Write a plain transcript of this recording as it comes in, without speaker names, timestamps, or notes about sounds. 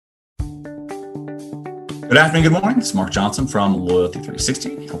Good afternoon, good morning. It's Mark Johnson from Loyalty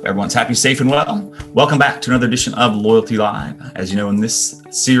 360. Hope everyone's happy, safe, and well. Welcome back to another edition of Loyalty Live. As you know, in this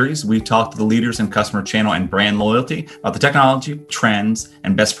series, we talk to the leaders in customer channel and brand loyalty about the technology, trends,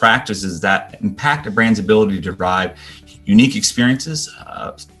 and best practices that impact a brand's ability to drive unique experiences,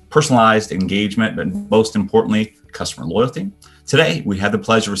 personalized engagement, but most importantly, customer loyalty. Today, we have the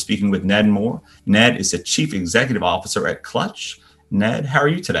pleasure of speaking with Ned Moore. Ned is the Chief Executive Officer at Clutch. Ned, how are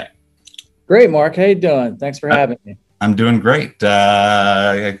you today? Great, Mark. How you doing? Thanks for having me. I'm doing great. Good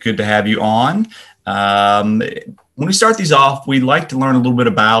to have you on. When we start these off, we like to learn a little bit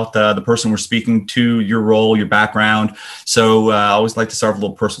about the person we're speaking to, your role, your background. So I always like to start with a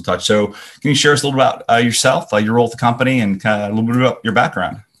little personal touch. So can you share us a little bit about yourself, your role at the company, and kind of a little bit about your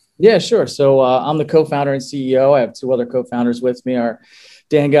background? Yeah, sure. So I'm the co-founder and CEO. I have two other co-founders with me.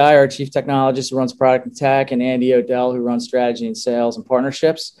 Dan Guy, our chief technologist who runs product and tech, and Andy Odell, who runs strategy and sales and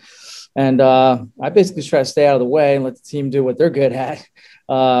partnerships. And I basically try to stay out of the way and let the team do what they're good at.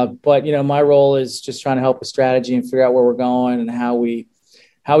 But, my role is just trying to help with strategy and figure out where we're going and how we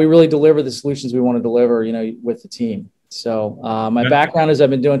really deliver the solutions we want to deliver, with the team. So my background is I've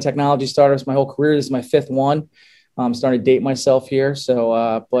been doing technology startups my whole career. This is my fifth one. I'm starting to date myself here.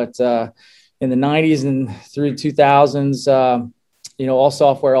 So, but in the 90s and through the 2000s, all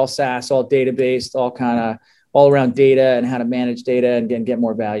software, all SaaS, all data-based, all around data and how to manage data and get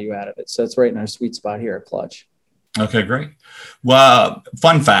more value out of it. So it's right in our sweet spot here at Clutch. Okay, great. Well,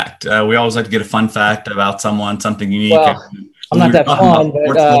 fun fact. We always like to get a fun fact about something unique. Well, I'm not that fun,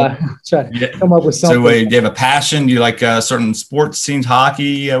 but try to come up with something. So do you have a passion? Do you like certain sports scenes,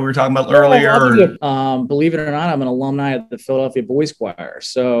 hockey we were talking about earlier? Believe it or not, I'm an alumni of the Philadelphia Boys Choir.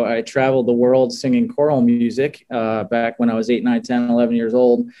 So I traveled the world singing choral music back when I was 8, 9, 10, 11 years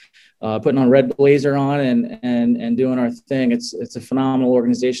old. Putting on red blazer on and doing our thing. It's a phenomenal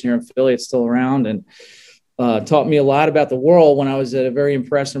organization here in Philly. It's still around and taught me a lot about the world when I was at a very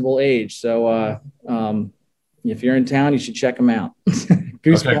impressionable age. So if you're in town, you should check them out.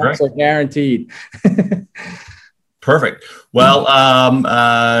 Goosebumps are guaranteed. Perfect. Well,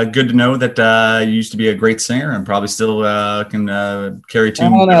 good to know that you used to be a great singer and probably still can carry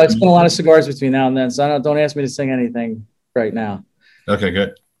tune. Oh, no, it's been a lot of cigars between now and then. So don't ask me to sing anything right now. Okay,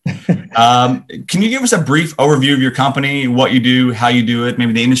 good. Can you give us a brief overview of your company, what you do, how you do it,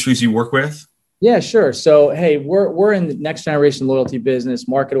 maybe the industries you work with? Yeah, sure. So, hey, we're in the next generation loyalty business,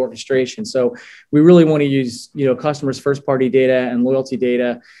 market orchestration. So we really want to use, customers' first party data and loyalty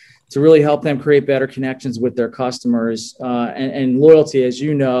data to really help them create better connections with their customers. And loyalty, as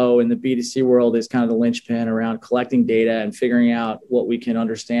you know, in the B2C world is kind of the linchpin around collecting data and figuring out what we can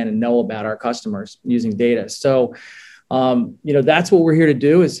understand and know about our customers using data. So that's what we're here to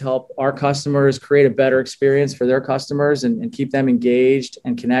do, is help our customers create a better experience for their customers and keep them engaged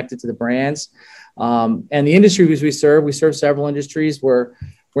and connected to the brands. And the industries we serve several industries. We're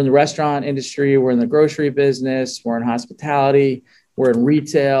in the restaurant industry, we're in the grocery business, we're in hospitality, we're in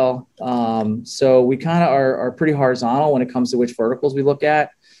retail. So we kind of are pretty horizontal when it comes to which verticals we look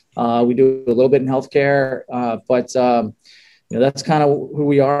at. We do a little bit in healthcare, but that's kind of who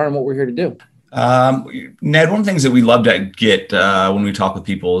we are and what we're here to do. Ned, one of the things that we love to get when we talk with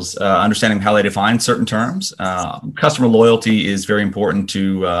people is understanding how they define certain terms. Customer loyalty is very important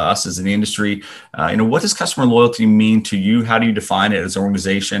to us as an industry. What does customer loyalty mean to you? How do you define it as an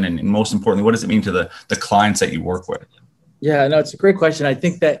organization? And most importantly, what does it mean to the clients that you work with? Yeah, no, it's a great question. I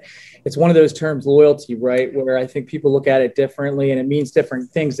think that it's one of those terms, loyalty, right, where I think people look at it differently and it means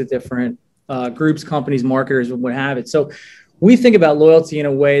different things to different groups, companies, marketers, what have it. So we think about loyalty in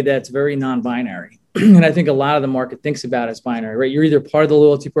a way that's very non-binary. And I think a lot of the market thinks about it as binary, right? You're either part of the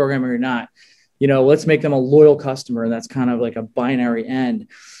loyalty program or you're not. Let's make them a loyal customer. And that's kind of like a binary end.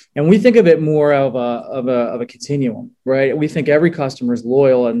 And we think of it more of a continuum, right? We think every customer is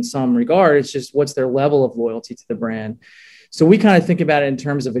loyal in some regard. It's just what's their level of loyalty to the brand. So we kind of think about it in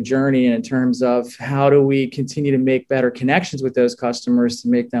terms of a journey and in terms of how do we continue to make better connections with those customers to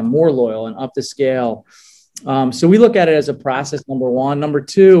make them more loyal and up the scale. So we look at it as a process, number one. Number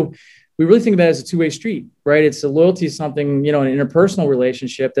two, we really think about it as a two-way street, right? It's a loyalty is something, an interpersonal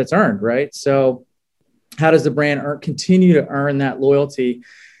relationship that's earned, right? So how does the brand continue to earn that loyalty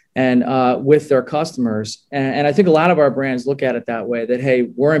and with their customers? And I think a lot of our brands look at it that way, that, hey,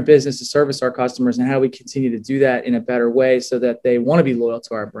 we're in business to service our customers, and how we continue to do that in a better way so that they want to be loyal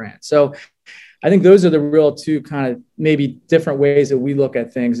to our brand. So I think those are the real two kind of maybe different ways that we look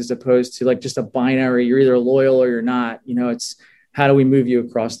at things, as opposed to like just a binary, you're either loyal or you're not. It's how do we move you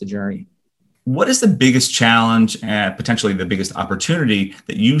across the journey? What is the biggest challenge and potentially the biggest opportunity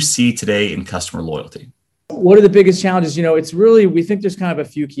that you see today in customer loyalty? What are the biggest challenges? It's really, we think there's kind of a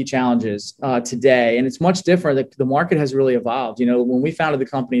few key challenges today, and it's much different. The market has really evolved. When we founded the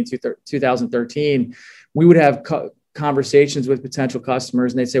company in 2013, we would have conversations with potential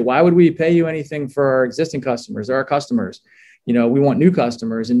customers, and they'd say, why would we pay you anything for our existing customers? They're our customers. We want new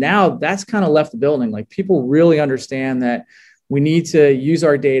customers. And now that's kind of left the building. Like, people really understand that we need to use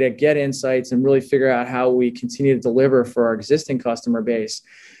our data, get insights, and really figure out how we continue to deliver for our existing customer base.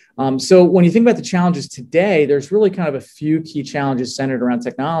 So when you think about the challenges today, there's really kind of a few key challenges centered around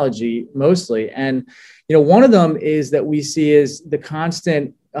technology mostly. And, one of them is that we see is the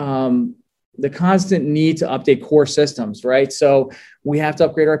constant need to update core systems, right? So we have to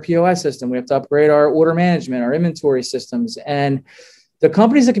upgrade our POS system. We have to upgrade our order management, our inventory systems. And the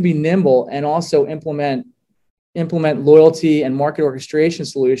companies that can be nimble and also implement loyalty and market orchestration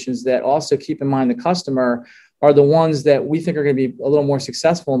solutions that also keep in mind the customer are the ones that we think are going to be a little more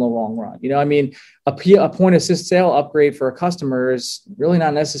successful in the long run. A point of sale upgrade for a customer is really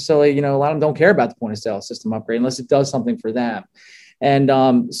not necessarily, a lot of them don't care about the point of sale system upgrade unless it does something for them.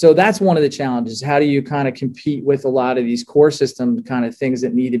 And so that's one of the challenges. How do you kind of compete with a lot of these core system kind of things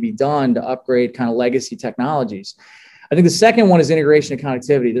that need to be done to upgrade kind of legacy technologies? I think the second one is integration and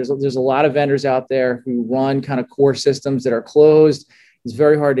connectivity. There's a lot of vendors out there who run kind of core systems that are closed. It's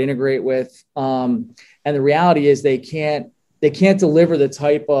very hard to integrate with. And the reality is they can't deliver the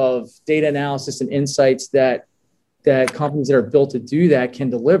type of data analysis and insights that companies that are built to do that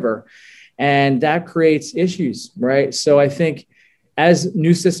can deliver. And that creates issues, right? So I think as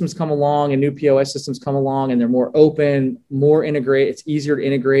new systems come along and new POS systems come along and they're more open, more integrate, it's easier to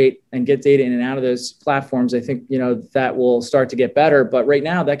integrate and get data in and out of those platforms. I think, that will start to get better. But right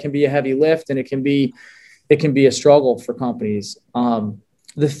now that can be a heavy lift, and it can be a struggle for companies.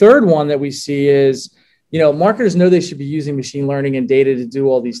 The third one that we see is, marketers know they should be using machine learning and data to do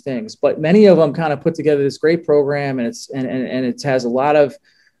all these things, but many of them kind of put together this great program, and it has a lot of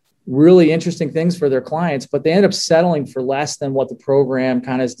really interesting things for their clients, but they end up settling for less than what the program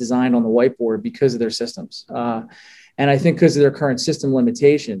kind of is designed on the whiteboard because of their systems. And I think because of their current system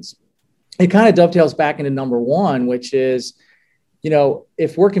limitations, it kind of dovetails back into number one, which is,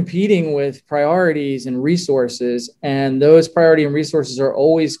 if we're competing with priorities and resources, and those priority and resources are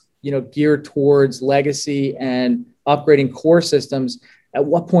always, geared towards legacy and upgrading core systems, at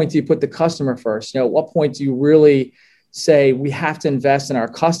what point do you put the customer first? At what point do you really say we have to invest in our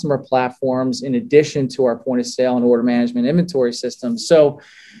customer platforms in addition to our point of sale and order management inventory systems? So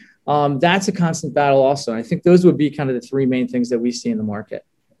that's a constant battle also. I think those would be kind of the three main things that we see in the market.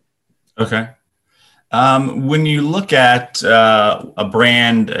 Okay. When you look at a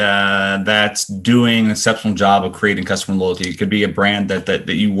brand that's doing an exceptional job of creating customer loyalty, it could be a brand that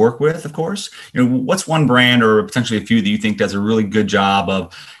you work with, of course. What's one brand or potentially a few that you think does a really good job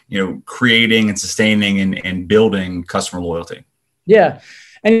of, creating and sustaining and building customer loyalty? Yeah.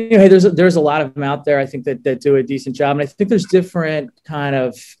 And hey, there's a lot of them out there, I think, that do a decent job. And I think there's different kind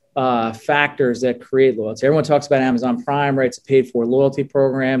of factors that create loyalty. Everyone talks about Amazon Prime, right? It's a paid for loyalty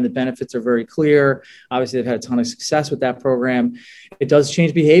program. The benefits are very clear. Obviously, they've had a ton of success with that program. It does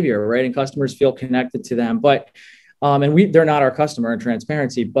change behavior, right? And customers feel connected to them. But they're not our customer in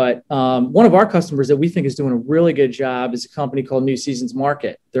transparency. But one of our customers that we think is doing a really good job is a company called New Seasons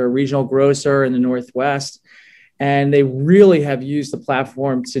Market. They're a regional grocer in the Northwest. And they really have used the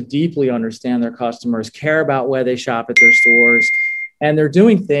platform to deeply understand their customers, care about where they shop at their stores. And they're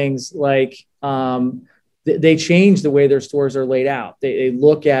doing things like they change the way their stores are laid out. They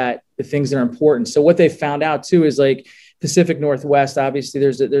look at the things that are important. So what they found out too is like Pacific Northwest, obviously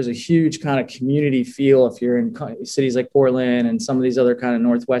there's a huge kind of community feel if you're in cities like Portland and some of these other kind of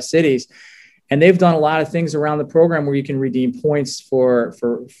Northwest cities. And they've done a lot of things around the program where you can redeem points for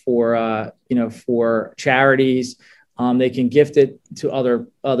charities. They can gift it to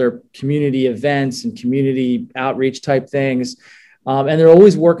other community events and community outreach type things. And they're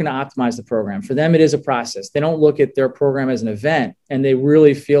always working to optimize the program. For them, it is a process. They don't look at their program as an event, and they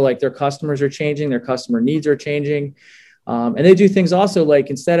really feel like their customers are changing, their customer needs are changing. And they do things also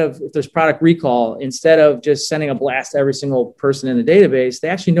like if there's product recall, instead of just sending a blast to every single person in the database, they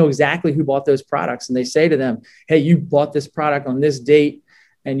actually know exactly who bought those products. And they say to them, hey, you bought this product on this date,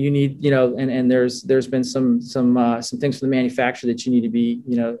 and you need, and there's been some things from the manufacturer that you need to be,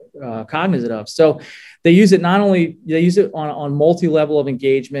 cognizant of. So they use it on multi-level of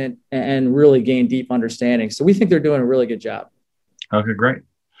engagement and really gain deep understanding. So we think they're doing a really good job. Okay, great.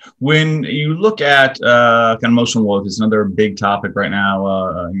 When you look at kind of emotional loyalty, it's another big topic right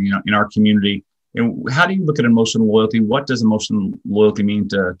now, in our community. How do you look at emotional loyalty? What does emotional loyalty mean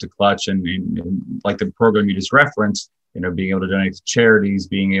to Clutch and like the program you just referenced? being able to donate to charities,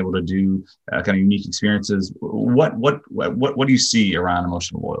 being able to do kind of unique experiences. What do you see around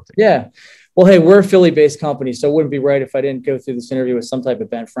emotional loyalty? Yeah. Well, hey, we're a Philly-based company, so it wouldn't be right if I didn't go through this interview with some type of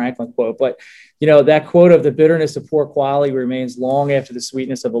Ben Franklin quote. But, that quote of the bitterness of poor quality remains long after the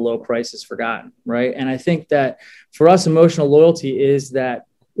sweetness of a low price is forgotten, right? And I think that for us, emotional loyalty is that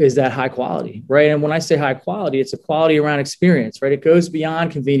high quality, right? And when I say high quality, it's a quality around experience, right? It goes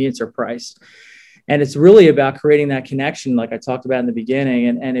beyond convenience or price. And it's really about creating that connection, like I talked about in the beginning.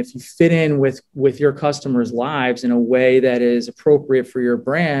 And if you fit in with your customers' lives in a way that is appropriate for your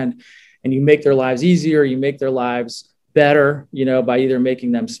brand, and you make their lives easier, you make their lives better, by either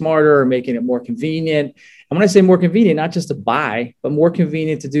making them smarter or making it more convenient. And when I say more convenient, not just to buy, but more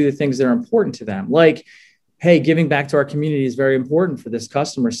convenient to do the things that are important to them. Like, hey, giving back to our community is very important for this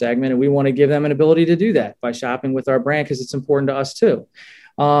customer segment. And we want to give them an ability to do that by shopping with our brand because it's important to us too.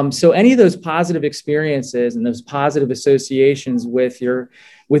 So any of those positive experiences and those positive associations with your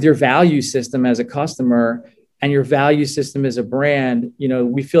value system as a customer and your value system as a brand,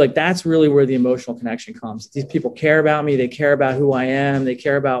 we feel like that's really where the emotional connection comes. These people care about me. They care about who I am. They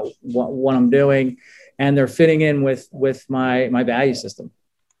care about what I'm doing, and they're fitting in with my value system.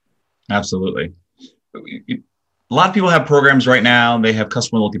 Absolutely. A lot of people have programs right now. They have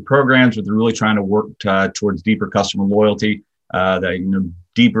customer loyalty programs, but they're really trying to work towards deeper customer loyalty,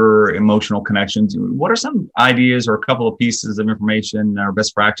 deeper emotional connections. What are some ideas or a couple of pieces of information or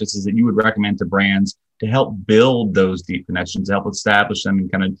best practices that you would recommend to brands to help build those deep connections, help establish them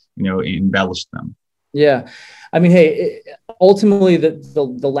and kind of, embellish them? Yeah. I mean, hey, ultimately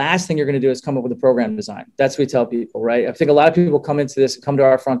the last thing you're going to do is come up with a program design. That's what we tell people, right? I think a lot of people come to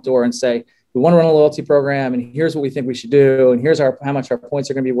our front door and say, we want to run a loyalty program, and here's what we think we should do, and here's how much our points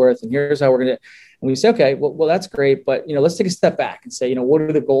are going to be worth, and here's how we're going to. And we say, okay, well, that's great, but let's take a step back and say, what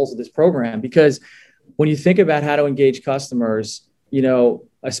are the goals of this program? Because when you think about how to engage customers,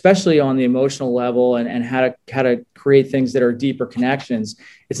 especially on the emotional level and how to create things that are deeper connections,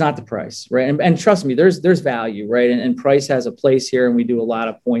 it's not the price, right? And trust me, there's value, right? And price has a place here, and we do a lot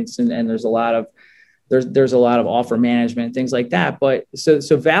of points, and there's a lot of offer management, things like that. But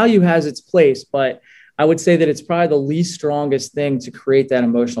so value has its place, but I would say that it's probably the least strongest thing to create that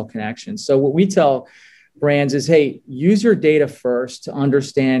emotional connection. So what we tell brands is, hey, use your data first to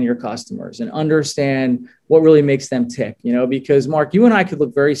understand your customers and understand what really makes them tick, because Mark, you and I could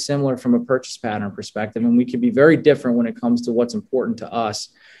look very similar from a purchase pattern perspective, and we could be very different when it comes to what's important to us.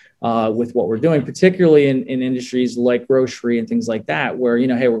 With what we're doing, particularly in industries like grocery and things like that, where,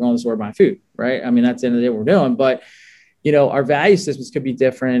 hey, we're going to the store buying food, right? I mean, that's the end of the day what we're doing. But, our value systems could be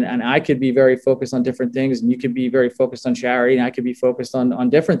different, and I could be very focused on different things, and you could be very focused on charity, and I could be focused on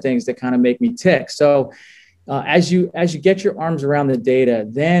different things that kind of make me tick. So as you get your arms around the data,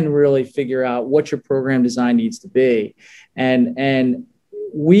 then really figure out what your program design needs to be. And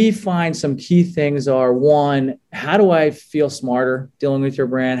we find some key things are, one, how do I feel smarter dealing with your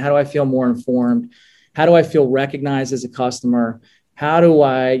brand? How do I feel more informed? How do I feel recognized as a customer? How do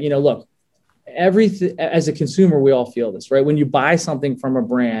I, look, everything as a consumer, we all feel this, right? When you buy something from a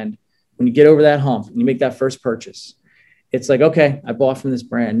brand, when you get over that hump and you make that first purchase, it's like, okay, I bought from this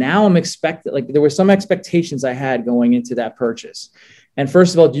brand. Now I'm expected, like there were some expectations I had going into that purchase. And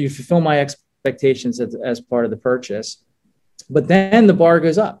first of all, do you fulfill my expectations as part of the purchase? But then the bar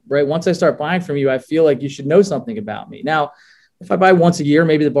goes up, right? Once I start buying from you, I feel like you should know something about me. Now, if I buy once a year,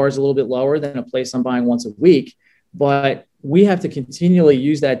 maybe the bar is a little bit lower than a place I'm buying once a week. But we have to continually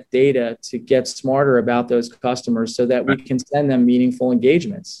use that data to get smarter about those customers so that we can send them meaningful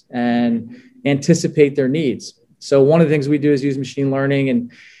engagements and anticipate their needs. So one of the things we do is use machine learning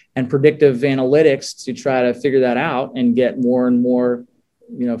and predictive analytics to try to figure that out and get more and more,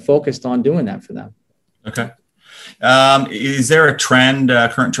 focused on doing that for them. Okay. Is there a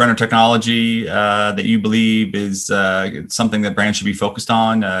current trend or technology that you believe is something that brands should be focused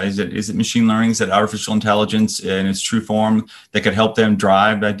on? Is it machine learning? Is it artificial intelligence in its true form that could help them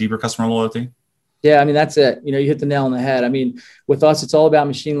drive that deeper customer loyalty? Yeah, I mean, that's it. You hit the nail on the head. I mean, with us, it's all about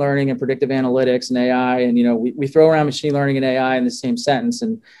machine learning and predictive analytics and AI. And, we throw around machine learning and AI in the same sentence.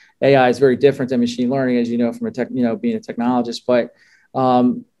 And AI is very different than machine learning, as you know, from being a technologist. But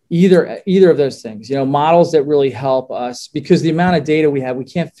either of those things, models that really help us, because the amount of data we have, we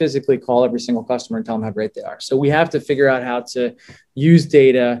can't physically call every single customer and tell them how great they are. So we have to figure out how to use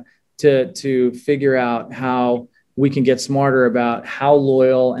data to figure out how we can get smarter about how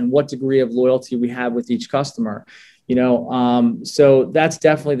loyal and what degree of loyalty we have with each customer. So that's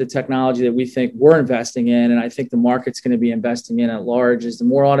definitely the technology that we think we're investing in. And I think the market's going to be investing in at large, is the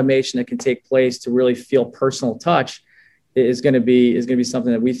more automation that can take place to really feel personal touch is going to be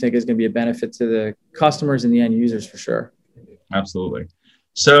something that we think is going to be a benefit to the customers and the end users for sure. Absolutely.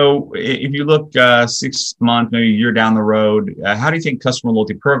 So if you look 6 months, maybe a year down the road, how do you think customer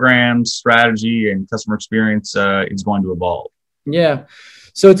loyalty programs, strategy, and customer experience is going to evolve? Yeah.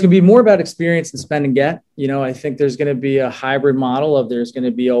 So it's going to be more about experience and spend and get. I think there's going to be a hybrid model of there's going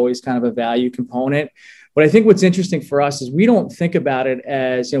to be always kind of a value component. But I think what's interesting for us is we don't think about it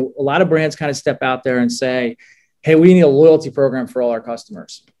as, a lot of brands kind of step out there and say, hey, we need a loyalty program for all our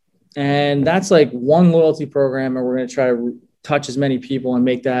customers. And that's like one loyalty program, and we're going to try to touch as many people and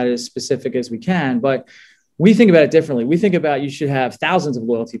make that as specific as we can. But we think about it differently. We think about you should have thousands of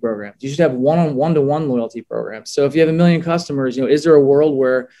loyalty programs. You should have one-to-one loyalty programs. So if you have 1 million customers, is there a world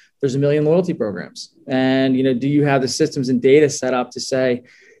where there's 1 million loyalty programs? And, do you have the systems and data set up to say,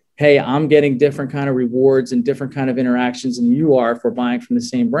 hey, I'm getting different kind of rewards and different kind of interactions than you are if we're buying from the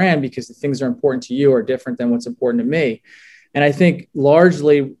same brand, because the things that are important to you are different than what's important to me. And I think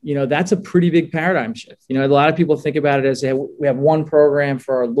largely, that's a pretty big paradigm shift. A lot of people think about it as, hey, we have one program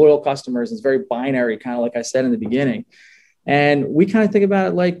for our loyal customers. It's very binary, kind of like I said in the beginning. And we kind of think about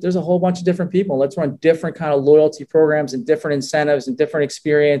it like there's a whole bunch of different people. Let's run different kind of loyalty programs and different incentives and different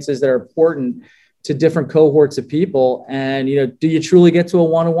experiences that are important to different cohorts of people. And, do you truly get to a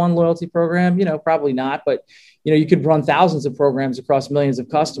one-to-one loyalty program? Probably not. But, you could run thousands of programs across millions of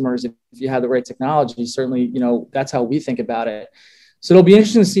customers if you have the right technology. Certainly, that's how we think about it. So it'll be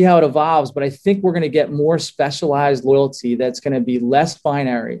interesting to see how it evolves. But I think we're going to get more specialized loyalty that's going to be less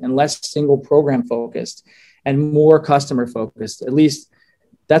binary and less single program focused and more customer focused. At least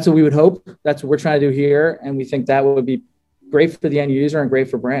that's what we would hope. That's what we're trying to do here. And we think that would be great for the end user and great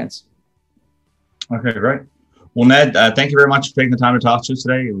for brands. Okay, great. Well, Ned, thank you very much for taking the time to talk to us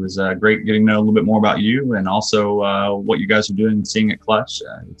today. It was great getting to know a little bit more about you and also what you guys are doing and seeing at Clutch.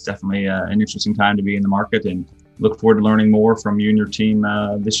 It's definitely an interesting time to be in the market, and look forward to learning more from you and your team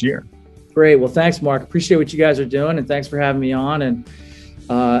this year. Great. Well, thanks, Mark. Appreciate what you guys are doing, and thanks for having me on. And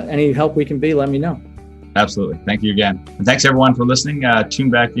any help we can be, let me know. Absolutely. Thank you again. And thanks, everyone, for listening. Tune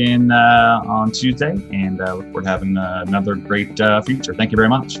back in on Tuesday, and look forward to having another great feature. Thank you very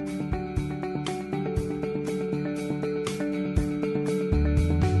much.